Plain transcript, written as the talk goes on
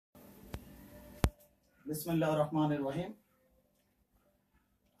বিসমিল্লাহির রহমানির রহিম।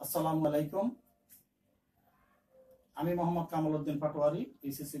 আসসালামু আলাইকুম। আমি মোহাম্মদ কামাল উদ্দিন পাটোয়ারি,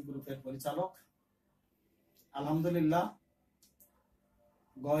 ইউসিসি গ্রুপের পরিচালক। আলহামদুলিল্লাহ,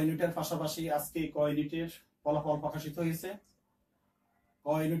 গ ইউনিটের পাশাপাশি আজকে ক ইউনিটের ফলাফল প্রকাশিত হয়েছে। ক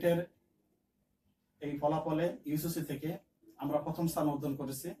ইউনিটের এই ফলাফলে ইউসিসি থেকে আমরা প্রথম স্থান অর্জন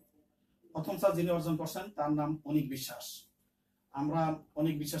করেছি। প্রথম স্থান যিনি অর্জন করছেন তার নাম অনিক বিশ্বাস। আমরা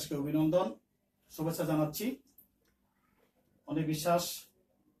অনিক বিশ্বাসকে অভিনন্দন, শুভেচ্ছা জানাচ্ছি। অনিক বিশ্বাস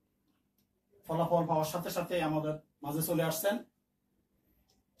ফলাফল পাওয়ার সাথে সাথে আমাদের মাঝে চলে আসছেন।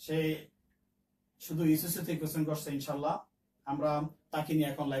 সে শুধু ইউসিসি থেকে কোশ্চেন করছে, ইনশাল্লাহ আমরা তাকে নিয়ে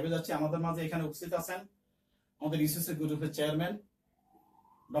এখন লাইভে যাচ্ছি। আমাদের মাঝে এখানে উপস্থিত আছেন আমাদের ইউসিসি গ্রুপের চেয়ারম্যান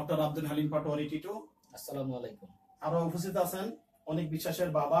ডক্টর আব্দুল হালিম পাটোয়ারি টিটু। আসসালামু আলাইকুম। আরো উপস্থিত আছেন অনিক বিশ্বাসের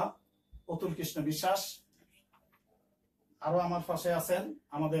বাবা অতুল কৃষ্ণ বিশ্বাস। আরো আমার পাশে আছেন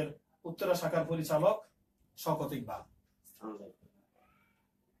আমাদের উত্তরা শাখার পরিচালক শওকত ইকবাল।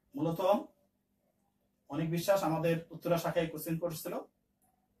 মূলত অনিক বিশ্বাস আমাদের উত্তরা শাখায় কোচিং করছিল।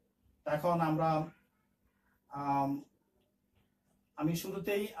 এখন আমি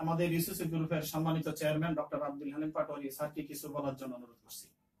শুরুতেই আমাদের ইউসিসি গ্রুপের সম্মানিত চেয়ারম্যান ডক্টর আব্দুল হালিম পাটোয়ারি স্যারকে কিছু বলার জন্য অনুরোধ করছি।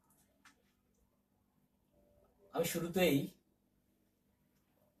 আমি শুরুতেই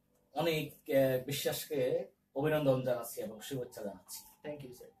অনেক বিশ্বাসকে অভিনন্দন জানাচ্ছি এবং শুভেচ্ছা জানাচ্ছি। Thank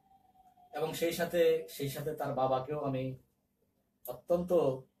you sir. এবং সেই সাথে তার বাবাকেও আমি অত্যন্ত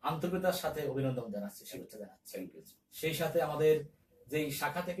আন্তরিকতার সাথে অভিনন্দন জানাচ্ছি, শুভেচ্ছা জানাচ্ছি। সেই সাথে আমাদের যেই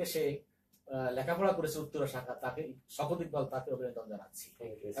শাখা থেকে সে লেখাপড়া করেছে উত্তরা শাখা, তাকে শওকত ইকবাল, তাকে অভিনন্দন জানাচ্ছি।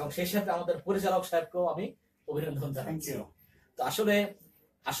 এবং সেই সাথে আমাদের পরিচালক সাহেবকেও আমি অভিনন্দন জানাচ্ছি। তো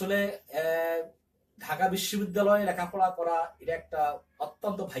আসলে ঢাকা বিশ্ববিদ্যালয়ে লেখাপড়া করা এটা একটা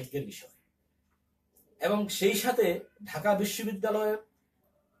অত্যন্ত ভাগ্যের বিষয়। এবং সেই সাথে ঢাকা বিশ্ববিদ্যালয়ে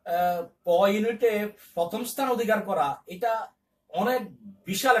ক ইউনিটে প্রথম স্থান অধিকার করা এটা অনেক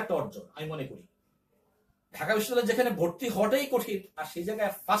বিশাল একটা অর্জন আমি মনে করি। ঢাকা বিশ্ববিদ্যালয়ে যেখানে ভর্তি হওয়াটাই কঠিন, আর সেই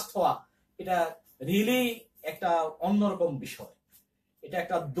জায়গায় ফার্স্ট হওয়া এটা রিয়েলি একটা অন্যরকম বিষয়, এটা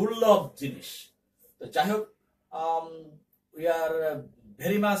একটা দুর্লভ জিনিস। তো যাই হোক, we are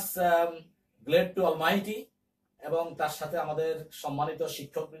very much Glade two Almighty. এবং তার সাথে আমাদের সম্মানিত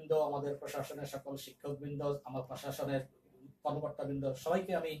শিক্ষকবৃন্দ, আমাদের প্রশাসনের সকল শিক্ষকবৃন্দ, আমার প্রশাসনের কর্মকর্তাবৃন্দ,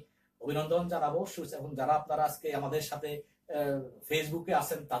 সবাইকে আমি অভিনন্দন জানাবো। এবং যারা আপনারা আজকে আমাদের সাথে ফেসবুকে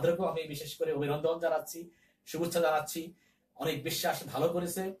আছেন তাদেরকেও আমি বিশেষ করে অভিনন্দন জানাচ্ছি, শুভেচ্ছা জানাচ্ছি। অনেক বিশ্বাস ভালো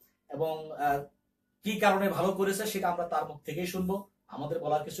করেছে এবং কি কারণে ভালো করেছে সেটা আমরা তার মুখ থেকেই শুনবো, আমাদের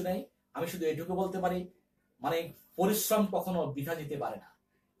বলার কিছু নেই। আমি শুধু এটুকু বলতে পারি, মানে পরিশ্রম কখনো বৃথা যেতে পারে না।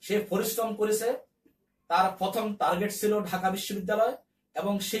 সে পরিশ্রম করেছে, তার প্রথম টার্গেট ছিল ঢাকা বিশ্ববিদ্যালয়,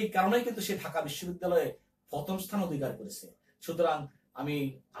 এবং সেই কারণেই কিন্তু সে ঢাকা বিশ্ববিদ্যালয়ে প্রথম স্থান অধিকার করেছে। সুতরাং আমি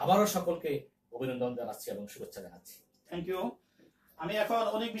আবারও সকলকে অভিনন্দন জানাচ্ছি এবং শুভেচ্ছা জানাচ্ছি। Thank you. আমি এখন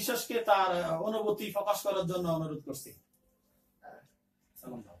অনেক বিশ্বাসকে তার অনুভূতি প্রকাশ করার জন্য অনুরোধ করছি।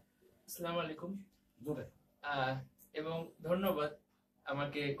 আসসালামু আলাইকুম এবং ধন্যবাদ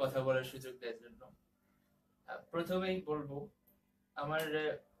আমাকে কথা বলার সুযোগ দেওয়ার জন্য। প্রথমেই বলবো, আমার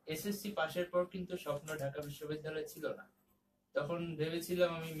এসএসসি পাশের পর কিন্তু স্বপ্ন ঢাকা বিশ্ববিদ্যালয় ছিল না। তখন ভেবেছিলাম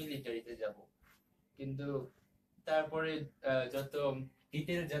আমি মিলিটারিতে যাব, কিন্তু তারপরে যত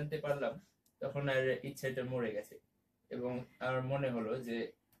ডিটেল জানতে পারলাম তখন আর ইচ্ছাটা মরে গেছে। এবং আমার মনে হলো যে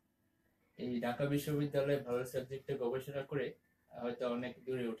এই ঢাকা বিশ্ববিদ্যালয়ে ভালো সাবজেক্টে গবেষণা করে হয়তো অনেক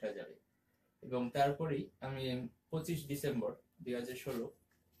দূরে ওঠা যাবে। এবং তারপরেই আমি 25 ডিসেম্বর 2016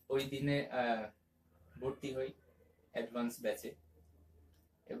 ওই দিনে ভর্তি হই অ্যাডভান্স ব্যাচে।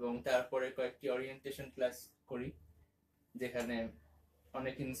 এবং তারপরে কয়েকটি ওরিয়েন্টেশন ক্লাস করি, যেখানে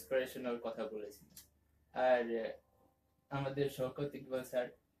অনেক ইন্সপিরেশনাল কথা বলেছি। আর আমাদের শওকত ইকবাল স্যার,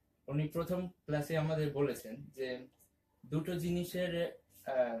 উনি প্রথম ক্লাসে আমাদের বলেছেন যে দুটো জিনিসের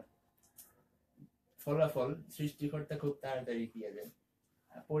ফলাফল সৃষ্টিকর্তা খুব তাড়াতাড়ি দিয়ে দেন,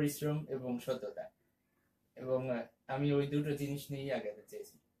 পরিশ্রম এবং সততা। এবং আমি ওই দুটো জিনিস নিয়েই আগাতে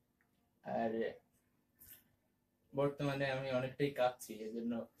চেয়েছি। আর বর্তমানে আমি অনেকটাই কাঁপছি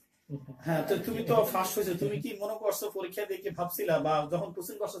এজন্য। হ্যাঁ, তো তুমি তো ফার্স্ট হয়েছো, তুমি কি মনে করছো পরীক্ষা দিয়ে কি ভাবছিলা, বা যখন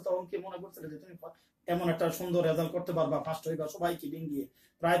কোচিং করছো তখন কি মনে করছিলে যে তুমি এমন একটা সুন্দর রেজাল্ট করতে পারবা, ফার্স্ট হইবা? সবাইকে ডিঙ্গিয়ে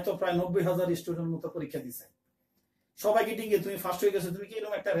প্রায় 90,000 স্টুডেন্ট মতো পরীক্ষা দিছে, সবাইকে ডিঙ্গিয়ে তুমি ফার্স্ট হয়ে গেছো। তুমি কি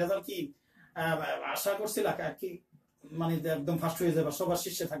এরকম একটা রেজাল্ট কি আশা করছিলা কি, মানে একদম ফার্স্ট হয়ে যাবা, সবার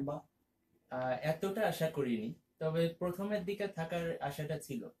শীর্ষে থাকবা? এতটা আশা করিনি, তবে প্রথমের দিকে থাকার আশাটা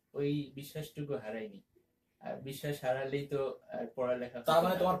ছিল, ওই বিশ্বাসটুকু হারাইনি। আর বিশ্বাস হারালেই তো পড়ালেখা। তার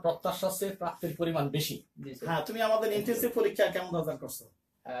মানে তোমার প্রত্যাশার চেয়ে প্রাপ্তির পরিমাণ বেশি। হ্যাঁ, তুমি আমাদের ইন্টেন্সিভ পরীক্ষা কেমন রেজাল্ট করছো?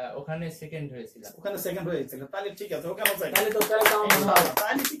 ওখানে সেকেন্ড হয়েছিল। ওখানে সেকেন্ড হয়েছিল, তাহলে ঠিক আছে। ওখানে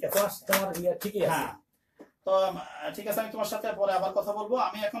তাহলে ঠিক আছে, তোমার ঠিকই আছে। তো ঠিক আছে, আমি তোমার সাথে পরে আবার কথা বলবো।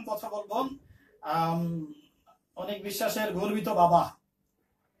 আমি এখন কথা বলবো অনেক বিশ্বাসের গর্বিত বাবা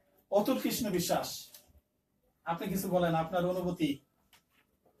অতুল কৃষ্ণ বিশ্বাস। আপনি কিছু বলেন, আপনার অনুভূতি।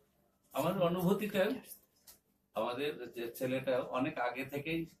 আমার অনুভূতিটা, আমাদের যে ছেলেটা অনেক আগে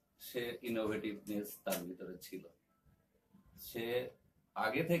থেকেই সে ইনোভেটিভনেস তার ভিতরে ছিল। সে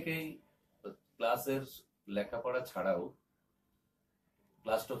আগে থেকেই ক্লাসের লেখাপড়া ছাড়াও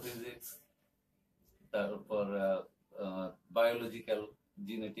ক্লাস অফ ফিজিক্স, তারপর বায়োলজিক্যাল,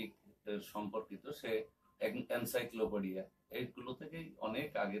 জেনেটিক সম্পর্কিত সে এনসাইক্লোপিডিয়া, এইগুলো থেকেই অনেক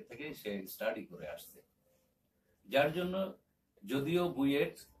আগে থেকেই সে স্টাডি করে আসছে। যার জন্য যদিও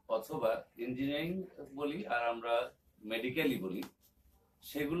বুয়েট অথবা ইঞ্জিনিয়ারিং বলি আর আমরা মেডিকেলই বলি,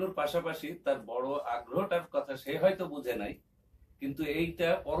 সেগুলোর পাশাপাশি তার বড় আগ্রহটার কথা সে হয়তো বুঝে নাই, কিন্তু এইটা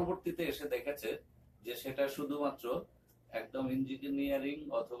পরবর্তীতে এসে দেখেছে যে সেটা শুধুমাত্র একদম ইঞ্জিনিয়ারিং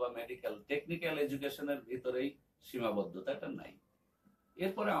অথবা মেডিকেল টেকনিক্যাল এডুকেশনের ভিতরেই সীমাবদ্ধতাটা নাই।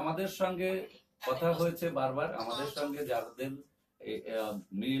 এরপরে আমাদের সঙ্গে কথা হয়েছে বারবার, আমাদের সঙ্গে যাদের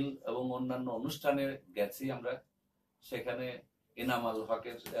মিল এবং অন্যান্য অনুষ্ঠানে গেছি আমরা, সেখানে এনামাল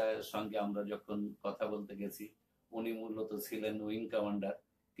হকের সঙ্গে আমরা যখন কথা বলতে গেছি, উনি মূলত ছিলেন উইং কমান্ডার,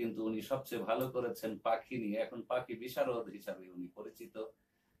 কিন্তু উনি সবচেয়ে ভালো করেছেন পাখি নিয়ে, এখন পাখি বিশারদ হিসাবে উনি পরিচিত।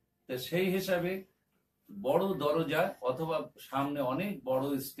 তো সেই হিসাবে বড় দরজা অথবা সামনে অনেক বড়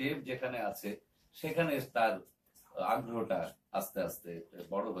স্টেপ যেখানে আছে, সেখানে তার আগ্রহটা আস্তে আস্তে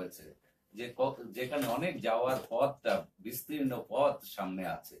বড় হয়েছে, যে যেখানে অনেক যাওয়ার পথটা, বিস্তীর্ণ পথ সামনে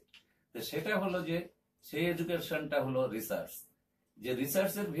আছে। তো সেটা হলো যে সেই এডুকেশনটা হলো রিসার্চ, যে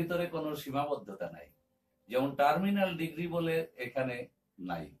রিসার্চের ভিতরে কোনো সীমাবদ্ধতা নাই, যেমন টার্মিনাল ডিগ্রি বলে এখানে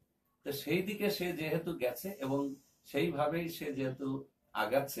নাই। তো সেই দিকে সে যেহেতু গেছে এবং সেইভাবেই সে যেহেতু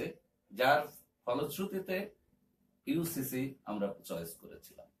আগাচ্ছে, যার ফলশ্রুতিতে ইউসিসি আমরা চয়েস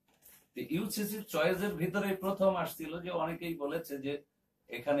করেছিলাম। ইউসিসি চয়েসের ভিতরে প্রথম আসছিল যে অনেকেই বলেছে যে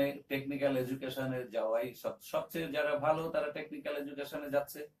এখানে টেকনিক্যাল এডুকেশনে যাওয়াই সবচেয়ে, যারা ভালো তারা টেকনিক্যাল এডুকেশনে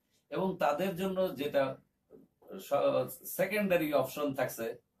যাচ্ছে এবং তাদের জন্য যেটা সেকেন্ডারি অপশন থাকছে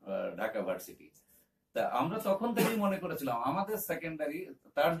ঢাকা ভার্সিটি। তা আমরা তখন থেকেই মনে করেছিলাম আমাদের সেকেন্ডারি,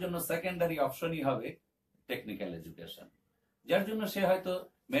 তার জন্য সেকেন্ডারি অপশনই হবে টেকনিক্যাল এডুকেশন। যার জন্য সে হয়তো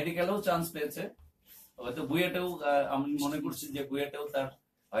মেডিকেলেও চান্স পেয়েছে, হয়তো বুয়েটেও, আমি মনে করছি যে বুয়েটেও তার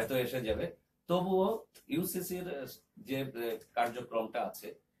হয়তো এসে যাবে। তবুও ইউসিসির যে কার্যক্রমটা আছে,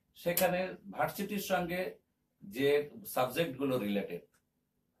 সেখানে ভার্সিটির সঙ্গে যে সাবজেক্ট গুলো রিলেটেড,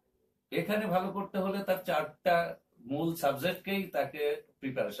 এখানে ভালো করতে হলে তার 4টা মূল সাবজেক্টকেই তাকে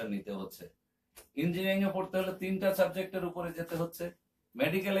প্রিপারেশন নিতে হচ্ছে। ইঞ্জিনিয়ারিং এ পড়তে হলে 3টা সাবজেক্টের উপরে যেতে হচ্ছে,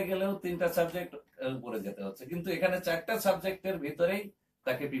 মেডিকেলে গেলেও 3টা সাবজেক্ট উপরে যেতে হচ্ছে, কিন্তু এখানে 4টা সাবজেক্টের ভিতরেই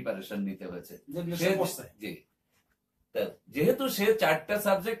তাকে প্রিপারেশন নিতে হয়েছে। জি, যেহেতু সে 4টা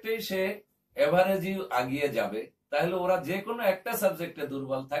সাবজেক্টেই সে এভারেজই আগিয়ে যাবে, তাহলে ওরা যে কোনো একটা সাবজেক্টে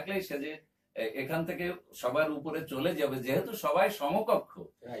দুর্বল থাকলেই সে যে এখান থেকে সবার উপরে চলে যাবে, যেহেতু সবাই সমকক্ষ,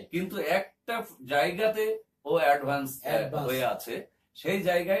 কিন্তু একটা জায়গাতে ও অ্যাডভান্স হয়ে আছে। সেই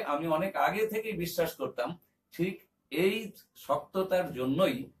জায়গায় আমি অনেক আগে থেকেই বিশ্বাস করতাম ঠিক এই শক্ততার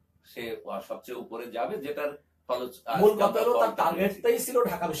জন্যই সে সবচেয়ে উপরে যাবে, যেটার মূল কথা হলো তার টার্গেটটাই ছিল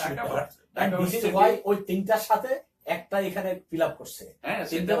ঢাকা বিশ্ববিদ্যালয়। ওই 3টার সাথে একটা এখানে ফিল আপ করছে, হ্যাঁ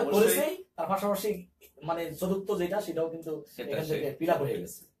সেটা করেছেই, তার পাশাপাশি মানে চতুর্থ যেটা সেটাও কিন্তু এখান থেকে ফিল আপ হয়ে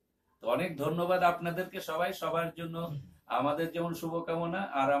গেছে। তো অনেক ধন্যবাদ আপনাদেরকে সবাই, সবার জন্য আমাদের যেমন শুভকামনা,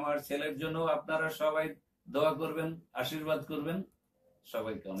 আর আমার ছেলের জন্য আপনারা সবাই দোয়া করবেন, আশীর্বাদ করবেন।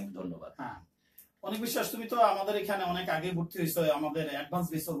 সবাইকে অনেক ধন্যবাদ। হ্যাঁ, অনেক বিশ্বাস। তুমি তো আমাদের এখানে অনেক আগে ভর্তি হয়েছো, আমাদের অ্যাডভান্স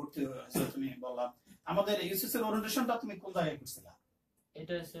বেসে ভর্তি হয়েছো। তুমি বললাম আমাদের ইউসিসি এর ওরিয়েন্টেশনটা তুমি কোন জায়গায় করছিলা?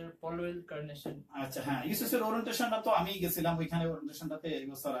 এটা স্যার পলওয়েল কার্নেশন। আচ্ছা, হ্যাঁ, ইউসিসি এর ওরিয়েন্টেশনটা তো আমি গেছিলাম, ওইখানে ওরিয়েন্টেশনটাতে এই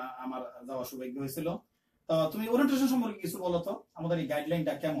বছর আমার যাওয়ার সৌভাগ্য হয়েছিল। তো তুমি ওরিয়েন্টেশন সম্পর্কে কিছু বলো তো, আমাদের এই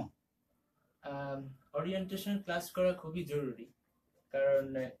গাইডলাইনটা কেমন? ওরিয়েন্টেশন ক্লাস করা খুবই জরুরি, কারণ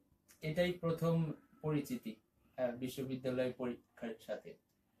এটাই প্রথম পরিচিতি বিশ্ববিদ্যালয় পরীক্ষার সাথে,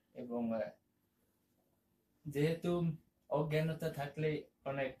 এবং যেহেতু অজ্ঞানতা থাকলে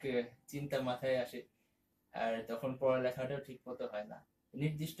অনেক চিন্তা মাথায় আসে, আর তখন পড়ালেখাটাও ঠিক মতো হয় না।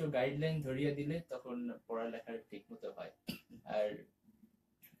 নির্দিষ্ট গাইডলাইন ধরিয়ে দিলে তখন পড়ালেখা ঠিক মতো হয়। আর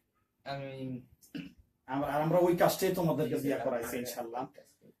আমরা ওই কাজটাই তোমাদেরকে দিয়া করাইছি ইনশাআল্লাহ।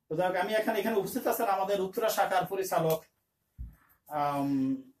 তো যাক, আমি এখানে উপস্থিত আছেন আমাদের উত্তরা শাখার পরিচালক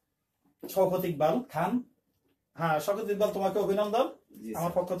শওকত ইকবাল খান। হ্যাঁ, শওকত ইকবাল, তোমাকে অভিনন্দন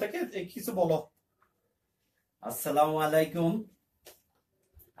আমার পক্ষ থেকে, কিছু বলো। আসসালামু আলাইকুম।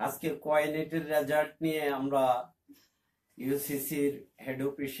 আজকে কোয়ালিটির রেজাল্ট নিয়ে আমরা ইউসিসির হেড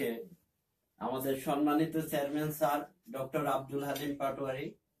অফিসে আমাদের সম্মানিত chairman sir doctor Abdul Halim Patwari,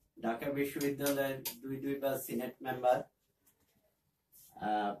 Dhaka বিশ্ববিদ্যালয়ের দুইবার সিনেট মেম্বার।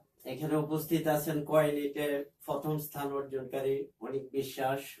 এখানে উপস্থিত আছেন কোয়াইনিটে প্রথম স্থান অর্জনকারী অনেক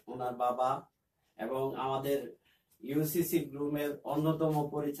বিশ্বাস, ওনার বাবা, এবং আমাদের ইউসিসি গ্রুপের অন্যতম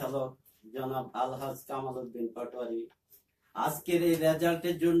পরিচালক জনাব আলহাজ কামাল উদ্দিন পাটোয়ারি। আজকের এই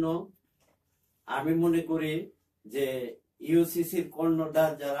রেজাল্টের জন্য আমি মনে করি যে ইউসিসির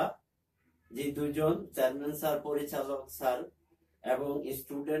কর্ণধার যারা, যে দুজন চেয়ারম্যান স্যার, পরিচালক স্যার এবং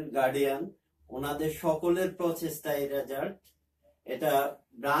স্টুডেন্ট গার্ডিয়ান, ওনাদের সকলের প্রচেষ্টা এই রেজাল্ট। এটা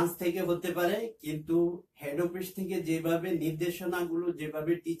ব্রাঞ্চ থেকে হতে পারে, কিন্তু হেড অফিস থেকে যেভাবে নির্দেশনাগুলো,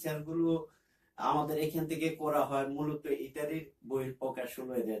 যেভাবে টিচারগুলো আমাদের এখান থেকে করা হয়, মূলত এটারই বহির প্রকাশ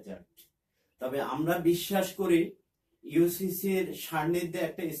হলো এই রেজাল্ট। তবে আমরা বিশ্বাস করি ইউসিসির সান্নিধ্যে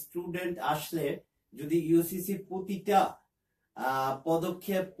একটা স্টুডেন্ট আসলে যদি ইউসিসি প্রতিটা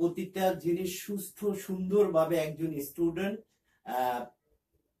পদক্ষেপ, প্রতিটা জিনিস সুস্থ সুন্দরভাবে একজন স্টুডেন্ট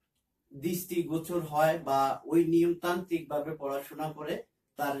দৃষ্টিগোচর হয় বা ওই নিয়মতান্ত্রিক ভাবে পড়াশোনা করে,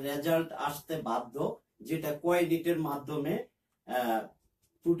 তার রেজাল্ট আসতে বাধ্য, যেটা কোয়াইনিটের মাধ্যমে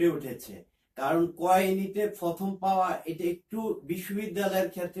ফুটে উঠেছে। কারণ কোয়াইনিটে প্রথম পাওয়া এটা একটু বিশ্ববিদ্যালয়ের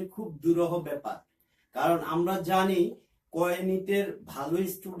ক্ষেত্রে খুব দুরূহ ব্যাপার। কারণ আমরা জানি কোয়াইনিটের ভালো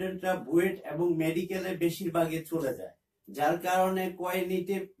স্টুডেন্টরা বুয়েট এবং মেডিকেলে বেশিরভাগে চলে যায়, যার কারণে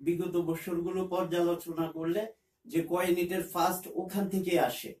কোয়াইনিটে বিগত বছরগুলো পর্যালোচনা করলে যে কোয়াইনিটের ফার্স্ট ওখান থেকে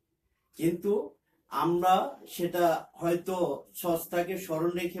আসে, কিন্তু আমরা সেটা হয়তো সস্তাকে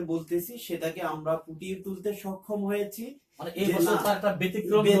স্মরণ রেখে বলতেছি, সেটাকে আমরা ফুটিয়ে তুলতে সক্ষম হয়েছি। মানে এই বছর তার একটা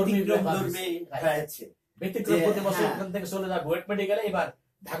ব্যতিক্রমধর্মী হয়েছে। ব্যতিক্রম প্রতি বছর এখান থেকে চলে যায় বুয়েট মেডিকেলে, এবার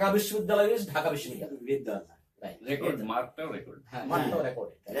ঢাকা বিশ্ববিদ্যালয়, ঢাকা বিশ্ববিদ্যালয় রেকর্ড মার্কটাও রেকর্ড,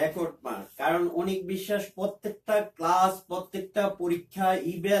 রেকর্ড মার্ক। কারণ অনেক বিশ্বাস প্রত্যেকটা ক্লাস, প্রত্যেকটা পরীক্ষা,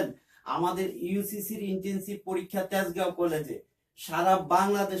 ইভেন আমাদের ইউসিসির ইন্টেন্সিভ পরীক্ষা তেজগাঁও কলেজে সারা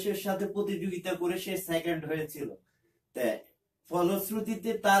বাংলাদেশের সাথে প্রতিযোগিতা করে সে সেকেন্ড হয়েছিল।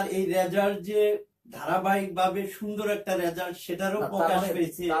 ফলশ্রুতিতে তার এই রেজাল্ট যে ধারাবাহিক ভাবে সুন্দর একটা রেজাল্ট, সেটারও প্রকাশ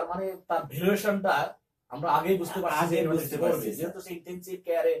পেয়েছে। তার মানে তার ভ্যালুয়েশনটা আমরা আগেই বুঝতে পারছি, যেহেতু সে ইন্টেনসিভ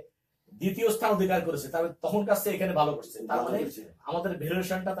কেয়ারে দ্বিতীয় স্থান অধিকার করেছে, তাহলে তখন কাছে এখানে ভালো করছে, তার মানে আমাদের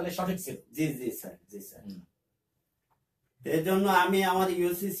ভ্যালুয়েশনটা তাহলে সঠিক ছিল। জি জি স্যার, জি স্যার। এর জন্য আমি আমার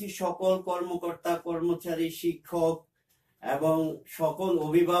ইউসিসি সকল কর্মকর্তা, কর্মচারী, শিক্ষক এবং সকল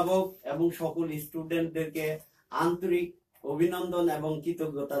অভিভাবক এবং সকল স্টুডেন্টদেরকে আন্তরিক অভিনন্দন এবং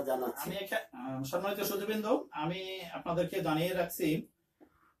কৃতজ্ঞতা জানাচ্ছি। সম্মানিত সুধীবৃন্দ, আমি আপনাদেরকে জানিয়ে রাখছি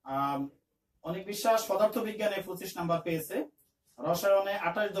অনেক বিশ্বাস পদার্থ বিজ্ঞানে 25 নাম্বার পেয়েছে, রসায়নে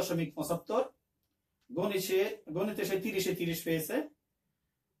 28.75, গণিতে সে 30 পেয়েছে,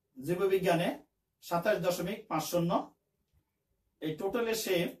 জীববিজ্ঞানে 27.50, এই টোটালে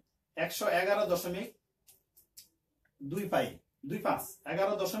সে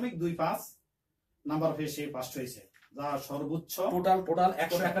 11.25 নাম্বার হয়ে সে পাস হয়েছে, যা সর্বোচ্চ। টোটাল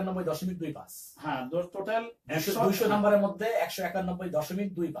 191.25। হ্যাঁ, টোটাল 200 নাম্বারের মধ্যে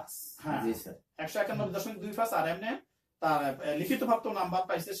 191.25। হ্যাঁ, 191.25। আর এমনি তার লিখিত প্রাপ্ত নাম্বার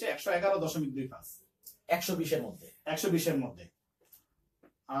পাইছে সে 111.25, 120 এর মধ্যে।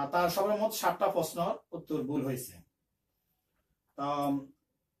 আর তার সর্বমোট 7টা প্রশ্নের উত্তর ভুল হয়েছে।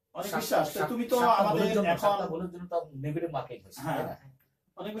 অনেক বিশ্বাস তুমি তো আমাদের এখন নেগেটিভ মার্কিং হয়েছে।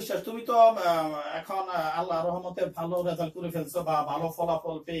 অনেক বিশ্বাস তুমি তো এখন আল্লাহর রহমতে ভালো রেজাল্ট করে ফেলছো বা ভালো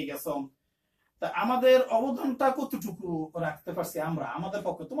ফলাফল পেয়ে গেছো, তা আমাদের অবদানটা কতটুকু রাখতে পারছি আমরা আমাদের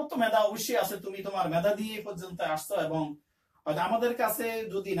পক্ষে? তোমার তো মেধা অবশ্যই আছে, তুমি তোমার মেধা দিয়ে পর্যন্ত আসছো, এবং হয়তো আমাদের কাছে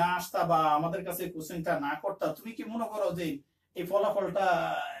যদি না আসতা বা আমাদের কাছে কোচিংটা না করতা, তুমি কি মনে করো যে এই ফলাফলটা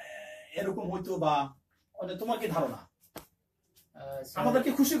এরকম হইতো? বা তোমার কি ধারণা?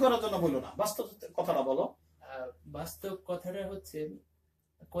 আমাদেরকে খুশি করার জন্য বলো না, বাস্তব কথাটা বলো। বাস্তব কথাটা হচ্ছে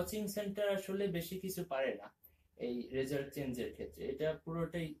কোচিং সেন্টার আসলে বেশি কিছু পারে না এই রেজাল্ট চেঞ্জের ক্ষেত্রে, এটা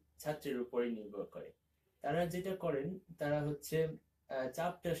পুরোটাই ছাত্রের উপরে নির্ভর করে। তারা যেটা করেন, তারা হচ্ছে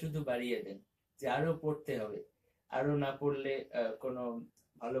চাপটা শুধু বাড়িয়ে দেন যে আরো পড়তে হবে, আরো না পড়লে কোনো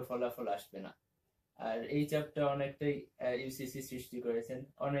ভালো ফলাফল আসবে না। আর এই চাপটা অনেকটাই ইউসিসি সৃষ্টি করেছেন।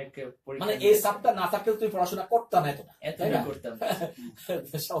 অনেক মানে এই চাপটা না থাকলে তুমি পড়াশোনা করতাম এতটা করতাম না।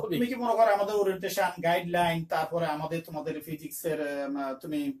 তুমি কি মনে করো আমাদের ওরিয়েন্টেশন গাইডলাইন, তারপরে আমাদের তোমাদের ফিজিক্সের,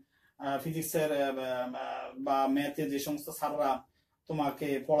 তুমি ফিজিক্সের বা ম্যাথে যে সমস্ত স্যাররা তোমাকে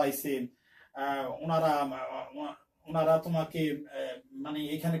পড়াইছে, ওনারা তোমাকে মানে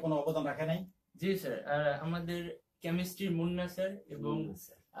এখানে কোনো অবদান রাখে নাই? জি স্যার, আমাদের কেমিস্ট্রির মুন্না স্যার এবং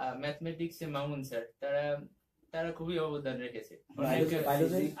ম্যাথমেটিক্স এ মামুন স্যার, তারা খুবই অবদান রেখেছে।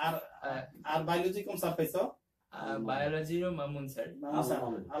 আর বায়োলজি কোন স্যার পাইছো? বায়োলজিরও মামুন স্যার, মামুন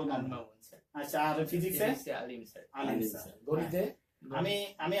স্যার। আচ্ছা, আর ফিজিক্সে আলিম স্যার। আলিম স্যার। আমি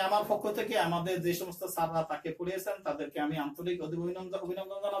আমি আমার পক্ষ থেকে আমাদের যে সমস্ত স্যাররা তাকে পড়িয়েছেন তাদেরকে আমি আন্তরিক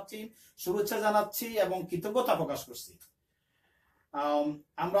অভিনন্দন জানাচ্ছি, শুভেচ্ছা জানাচ্ছি এবং কৃতজ্ঞতা প্রকাশ করছি।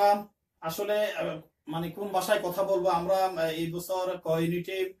 আমরা আসলে মানে কোন ভাষায় কথা বলবো, আমরা এই বছর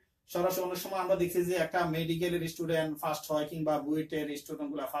কমিউনিটি সরাসরি অনেক সময় আমরা দেখছি যে একটা মেডিকেলের স্টুডেন্ট ফার্স্ট হয় কিংবা বুয়েটের স্টুডেন্ট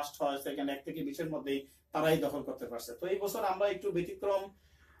গুলা ফার্স্ট হয়, সেখানে 1 থেকে 20-এর মধ্যেই তারাই দখল করতে পারছে। তো এই বছর আমরা একটু ব্যতিক্রম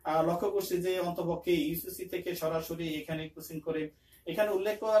লক্ষ্য করছি যে অন্তপক্ষে ইউসিসি থেকে সরাসরি এখানে কোচিং করে। এখানে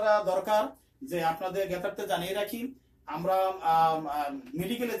উল্লেখ করা দরকার যে আপনাদের জ্ঞাতার্থে জানিয়ে রাখি, আমরা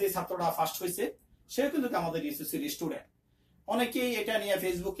মেডিকেলে যে ছাত্রটা ফার্স্ট হয়েছে সে কিন্তু আমাদের ইউসিসির স্টুডেন্ট। অনেকেই এটা নিয়ে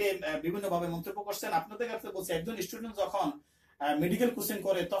ফেসবুকে বিভিন্ন ভাবে মন্তব্য করছেন। আপনাদের কাছে বলছি, একজন স্টুডেন্ট যখন মেডিকেল কোচিং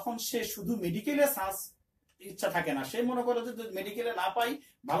করে তখন সে শুধু মেডিকেলে সার্চ ইচ্ছা থাকে না, সে মনে করে যে মেডিকেলে না পাই,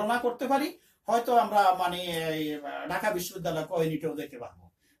 ভালো না করতে পারি, হয়তো আমরা মানে ঢাকা বিশ্ববিদ্যালয় কমিউনিটিও দেখতে পারবো,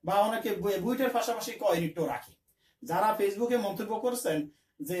 বা অনেকে বুয়েটের পাশাপাশি কমিউনিটিও রাখে। যারা ফেসবুকে মন্তব্য করছেন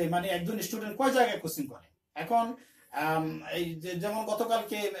যে মানে একজন স্টুডেন্ট কয় জায়গায় কোচিং করে, এখন এই যেমন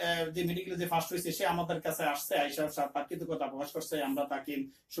গতকালকে যে মেডিকেলে যে ফার্স্ট হয়েছে সে আমাদের কাছে আসছে, আইসা তার কৃতজ্ঞতা প্রকাশ করছে, আমরা তাকে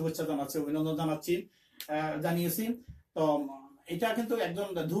শুভেচ্ছা জানাচ্ছি, অভিনন্দন জানিয়েছি। তো এটা কিন্তু একজন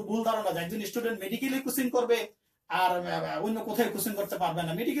ভুল ধারণা যে একজন স্টুডেন্ট মেডিকেলে কোচিং করবে আর অন্য কোথায় কোচিং করতে পারবে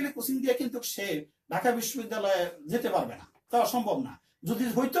না। মেডিকেলে কোচিং দিয়ে কিন্তু সে ঢাকা বিশ্ববিদ্যালয়ে যেতে পারবে না, তা সম্ভব না। যদি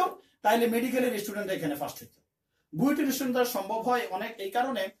হইতো তাহলে মেডিকেলের স্টুডেন্ট এখানে ফার্স্ট হইতো। বুয়েটের স্টুডেন্টরা সম্ভব হয় অনেক এই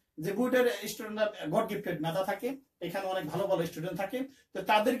কারণে যে বুয়েটের স্টুডেন্টরা গড গিফটেড মেধা থাকে, এখানে অনেক ভালো ভালো স্টুডেন্ট থাকে। তো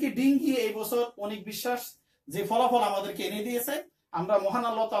তাদেরকে ডিঙ্গিয়ে এই বছর অনেক বিশ্বাস যে ফলাফল আমাদেরকে এনে দিয়েছে, আমরা মহান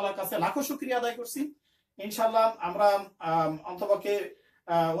আল্লাহ তাআলার কাছে লাখো শুকরিয়া আদায় করছি। ইনশাআল্লাহ আমরা অন্তপক্ষে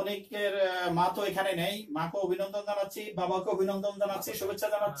অনেকের মা তো এখানে নেই, মাকে অভিনন্দন জানাচ্ছি, বাবাকে অভিনন্দন জানাচ্ছি, শুভেচ্ছা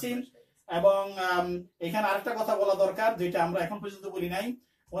জানাচ্ছি। এবং এখানে আরেকটা কথা বলা দরকার যেটা আমরা এখন পর্যন্ত বলি নাই,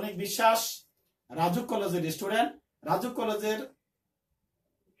 অনেক বিশ্বাস রাজুক কলেজের স্টুডেন্ট। রাজুক কলেজের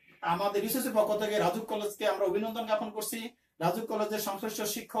আমাদের ইউসিসির পক্ষ থেকে রাজুক কলেজকে আমরা অভিনন্দন জ্ঞাপন করছি। রাজুক কলেজের সংশ্লিষ্ট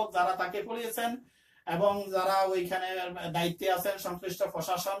শিক্ষক যারা তাকে পড়িয়েছেন এবং যারা ওইখানে দায়িত্বে আছেন, সংশ্লিষ্ট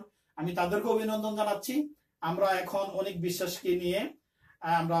প্রশাসন, আমি তাদেরকে অভিনন্দন জানাচ্ছি। আমরা এখন অনেক বিশ্বাসকে নিয়ে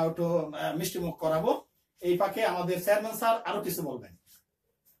আমরা একটু মিষ্টিমুখ করাবো। এই পাকে আমাদের চেয়ারম্যান স্যার আরো কিছু বলবেন।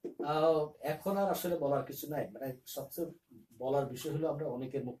 এখন আর আসলে বলার কিছু নাই, মানে সবচেয়ে বলার বিষয় হলো আমরা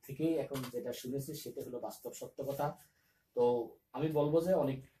অনেকের মুখ থেকেই এখন যেটা শুনেছি সেটা হলো বাস্তব সত্য কথা। তো আমি বলবো যে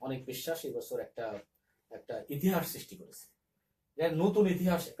অনেক অনেক বিশ্বাস এই বছর একটা একটা ইতিহাস সৃষ্টি করেছে, নতুন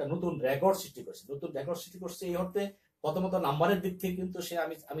ইতিহাস, একটা নতুন রেকর্ড সৃষ্টি করেছে। নতুন রেকর্ড সৃষ্টি করছে এই অর্থে প্রথমত নাম্বারের দিক থেকে কিন্তু সে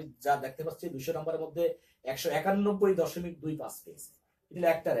আমি যা দেখতে পাচ্ছি 200 নাম্বারের মধ্যে 191.25 পেয়েছে, এটা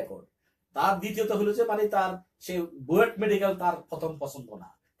একটা রেকর্ড। তার দ্বিতীয়ত হলো যে মানে তার সে বুয়েট মেডিকেল তার প্রথম পছন্দ না,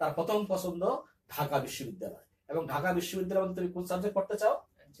 তার প্রথম পছন্দ ঢাকা বিশ্ববিদ্যালয়। এবং ঢাকা বিশ্ববিদ্যালয় তুমি কোন সাবজেক্ট পড়তে চাও?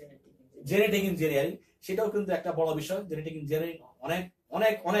 Genetic engineering. সেটাও কিন্তু একটা বড় বিষয়। জেনেটিক ইঞ্জিনিয়ারিং অনেক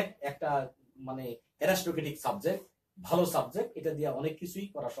অনেক অনেক একটা মানে অ্যারিস্টোক্রেটিক সাবজেক্ট, ভালো সাবজেক্ট, এটা দিয়ে অনেক কিছুই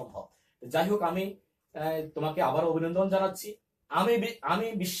করা সম্ভব। যাই হোক, আমি তোমাকে আবার অভিনন্দন জানাচ্ছি। আমি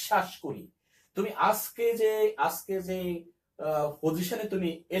বিশ্বাস করি তুমি আজকে যে পজিশনে তুমি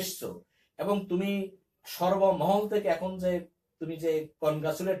এসছো এবং তুমি সর্বমহল থেকে এখন যে তুমি যে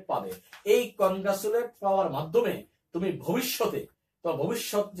কনগ্রাচুলেট পাবে, এই কনগ্রাচুলেট পাওয়ার মাধ্যমে তুমি ভবিষ্যতে তোমার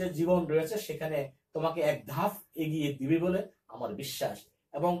ভবিষ্যৎ যে জীবন রয়েছে সেখানে তোমাকে এক ধাপ এগিয়ে দিবে বলে আমার বিশ্বাস।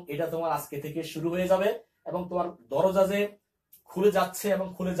 এবং এটা তোমার আজকে থেকে শুরু হয়ে যাবে এবং তোমার দরজা যে খুলে যাচ্ছে এবং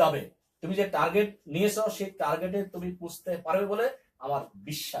খুলে যাবে, তুমি যে টার্গেট নিয়েছো সেই টার্গেটে তুমি পৌঁছতে পারবে বলে আমার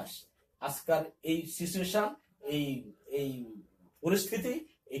বিশ্বাস। আজকাল এই সিচুয়েশন, এই এই পরিস্থিতি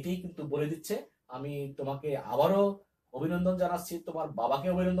এটাই কিন্তু বলে দিচ্ছে। আমি তোমাকে আবারও অভিনন্দন জানাচ্ছি, তোমার বাবাকে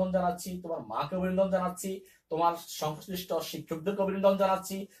অভিনন্দন জানাচ্ছি, তোমার মাকে অভিনন্দন জানাচ্ছি, তোমার সংশ্লিষ্ট শিক্ষকদেরকে অভিনন্দন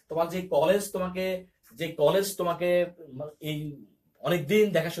জানাচ্ছি, তোমার যে কলেজ তোমাকে এই অনেকদিন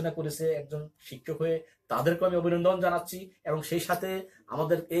দেখাশোনা করেছে একজন শিক্ষক হয়ে, তাদেরকে আমি অভিনন্দন জানাচ্ছি। এবং সেই সাথে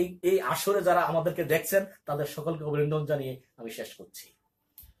আমাদের এই আসরে যারা আমাদেরকে দেখছেন তাদের সকলকে অভিনন্দন জানিয়ে আমি শেষ করছি।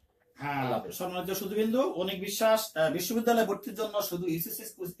 হ্যাঁ, সম্মানিত সুধীবৃন্দু, অনেক বিশ্বাস বিশ্ববিদ্যালয়ে ভর্তির জন্য শুধু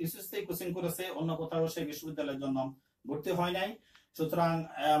ইউসিসি কোচিং করেছে, অন্য কোথাও সে বিশ্ববিদ্যালয়ের জন্য ভর্তি হয় নাই। সুতরাং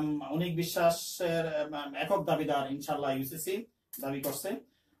অনেক বিশ্বাসের একক দাবিদার ইনশাআল্লাহ ইউসিসি দাবি করছে।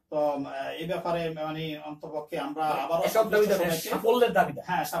 তো এই ব্যাপারে মানে অন্তপক্ষে আমরা আবারও সাফল্যের দাবিদার,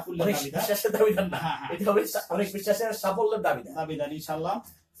 হ্যাঁ সাফল্যের দাবিদার, বিশ্বাসের দাবিদার না, এটা হবে অনেক বিশ্বাসের সাফল্যের দাবিদার ইনশাআল্লাহ।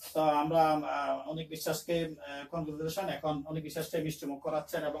 তো আমরা অনেক বিশ্বাসকে কনগ্রাচুলেশন, এখন অনেক বিশ্বাসকে মিষ্টিমুখ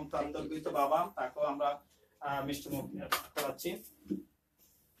করাচ্ছেন এবং তার গর্বিত বাবা তাকেও আমরা মিষ্টিমুখ করাচ্ছি।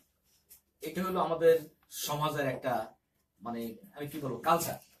 এটা হলো আমাদের সমাজের একটা মানে আমি কি বলবো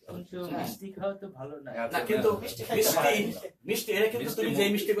কালচার। কিন্তু মিষ্টি খাওয়া তো ভালো না। না কিন্তু মিষ্টি এটা কিন্তু তুমি যে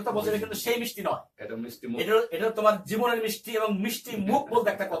মিষ্টির কথা বলছো এটা কিন্তু সেই মিষ্টি নয়, এটা মিষ্টি মুখ। এটা তোমার জীবনের মিষ্টি এবং মিষ্টি মুখ বলতে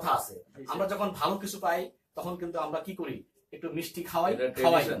একটা কথা আছে। আমরা যখন ভালো কিছু পাই তখন কিন্তু আমরা কি করি, একটু মিষ্টি খাওয়াই। এটা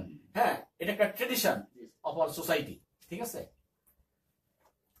tradition। হ্যাঁ, এটা একটা ট্রেডিশন অফ আওয়ার সোসাইটি। ঠিক আছে,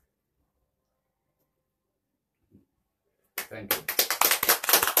 থ্যাংক ইউ।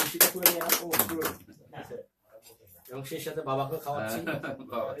 মিষ্টিটা করে নিয়ে আসো। এবং সেই সাথে বাবাকে খাওয়াচ্ছি।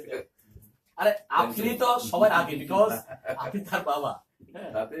 আরে আপনি তো সবার আগে, বিকজ আপনি তার বাবা।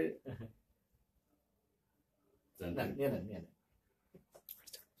 তাতে না, নিয়ে নেন, নিয়ে নেন।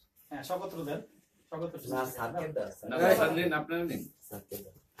 হ্যাঁ, স্বাগত দেন, স্বাগত। না, স্যারকে দাও, স্যার। না, স্যার নিন, আপনারা নিন। স্যারকে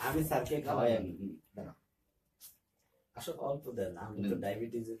দাও। আমি স্যারকে খাওয়াই। আসো, অল্প দেন, আমি তো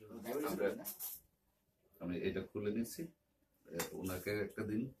ডায়াবেটিসের আমি এটা খুলে নিচ্ছি, ওনাকে একটা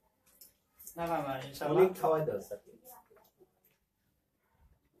দিন। না না না, ইনশাআল্লাহ অনেক খাওয়াই দাও স্যারকে।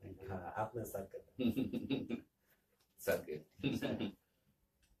 হ্যাঁ, আপনার স্যারকে দাও। স্যারকে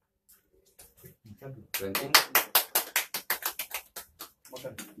থ্যাংক ইউ।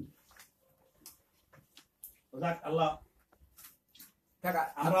 বসেন। যাক, আল্লাহ,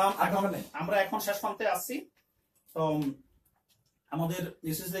 আমরা এখন শেষ প্রান্তে আসছি। তো আমাদের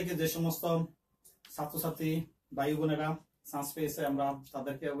ইউসিসি থেকে যে সমস্ত ছাত্রছাত্রী ভাই বোনেরা চান্স পেয়েছে, আমরা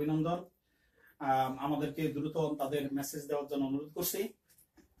তাদেরকে অভিনন্দন। আমাদেরকে দ্রুত তাদের মেসেজ দেওয়ার জন্য অনুরোধ করছি,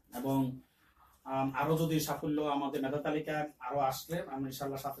 এবং আরো যদি সাফল্য আমাদের মেধা তালিকায় আরো আসলে আমরা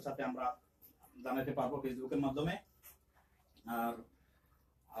ইনশাআল্লাহ সাথে সাথে আমরা জানাতে পারবো ফেসবুকের মাধ্যমে। আর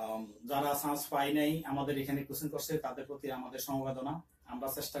যারা চান্স পাই নাই, আমাদের এখানে কোচিং করছে, তাদের প্রতি আমাদের সমবেদনা। আমরা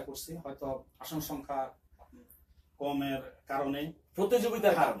চেষ্টা করছি, হয়তো আসন সংখ্যা কমের কারণে,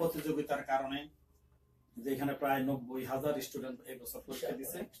 প্রতিযোগিতার কারণে, যে এখানে প্রায় 90,000 স্টুডেন্ট এই বছর পরীক্ষা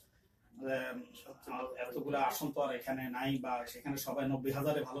দিছে। এতগুলো আসন তো আর এখানে নাই, বা সেখানে সবাই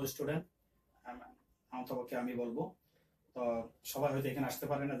 90,000 ভালো স্টুডেন্ট অন্তপক্ষে আমি বলবো। তো সবাই হয়তো এখানে আসতে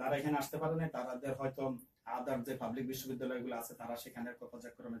পারে না, যারা এখানে আসতে পারে না তাদের হয়তো আদার যে পাবলিক বিশ্ববিদ্যালয়গুলো আছে তারা সেখানে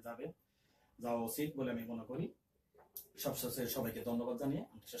পর্যায়ক্রমে যাওয়া উচিত বলে আমি মনে করি। সবশেষে সবাইকে ধন্যবাদ জানিয়ে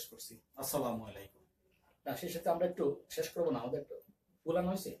আমি শেষ করছি। আসসালামু আলাইকুম। সেই সাথে আমরা একটু শেষ করবো না, আমাদের একটু পুরানো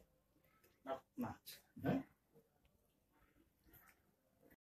হয়েছে।